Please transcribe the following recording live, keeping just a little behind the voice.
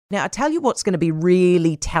Now, I tell you what's going to be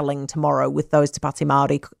really telling tomorrow with those Te Pāti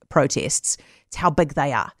Māori protests. It's how big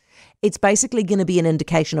they are. It's basically going to be an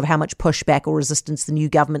indication of how much pushback or resistance the new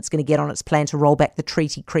government's going to get on its plan to roll back the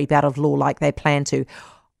treaty creep out of law like they plan to.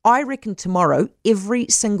 I reckon tomorrow every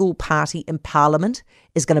single party in Parliament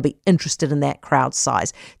is going to be interested in that crowd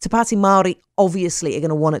size. Te Pāti Māori obviously are going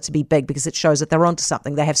to want it to be big because it shows that they're onto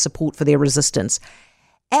something. They have support for their resistance.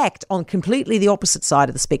 ACT, on completely the opposite side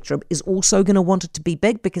of the spectrum, is also going to want it to be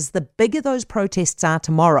big because the bigger those protests are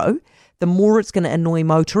tomorrow, the more it's going to annoy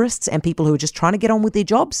motorists and people who are just trying to get on with their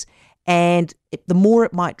jobs, and the more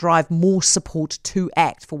it might drive more support to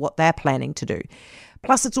ACT for what they're planning to do.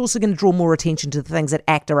 Plus, it's also going to draw more attention to the things that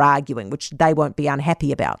ACT are arguing, which they won't be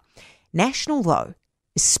unhappy about. National, though,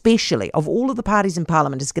 especially of all of the parties in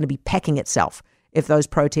Parliament, is going to be packing itself if those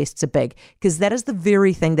protests are big, because that is the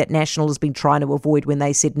very thing that National has been trying to avoid when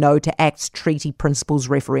they said no to ACT's treaty principles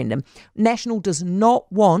referendum. National does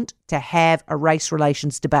not want to have a race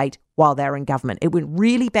relations debate while they're in government. It went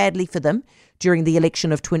really badly for them during the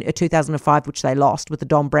election of 2005, which they lost with the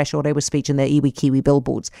Don Brash-Orewa speech and the iwi Kiwi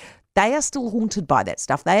billboards. They are still haunted by that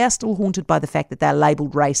stuff. They are still haunted by the fact that they're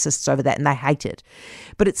labelled racists over that and they hate it.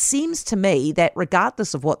 But it seems to me that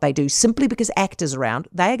regardless of what they do, simply because ACT is around,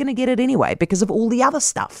 they are going to get it anyway because of all the other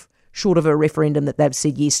stuff, short of a referendum that they've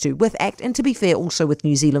said yes to with ACT, and to be fair, also with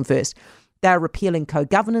New Zealand First. They're repealing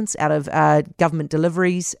co-governance out of government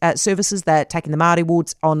deliveries services. They're taking the Māori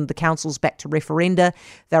wards on the councils back to referenda.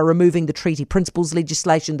 They're removing the treaty principles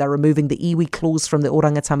legislation. They're removing the iwi clause from the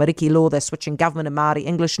Oranga Tamariki law. They're switching government and Māori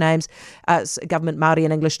English names, government Māori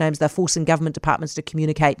and English names. They're forcing government departments to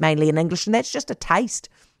communicate mainly in English. And that's just a taste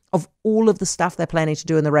of all of the stuff they're planning to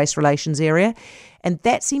do in the race relations area. And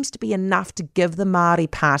that seems to be enough to give the Māori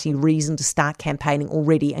Party reason to start campaigning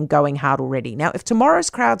already and going hard already. Now, if tomorrow's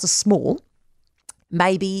crowds are small,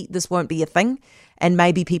 maybe this won't be a thing, and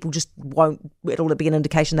maybe people just won't, it'll be an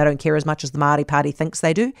indication they don't care as much as the Māori Party thinks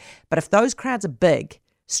they do. But if those crowds are big,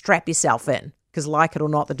 strap yourself in, because like it or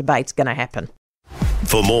not, the debate's going to happen.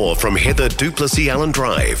 For more from Heather du Plessis-Allan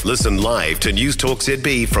Drive, listen live to News Talk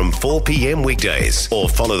ZB from 4 p.m. weekdays or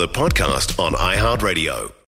follow the podcast on iHeartRadio.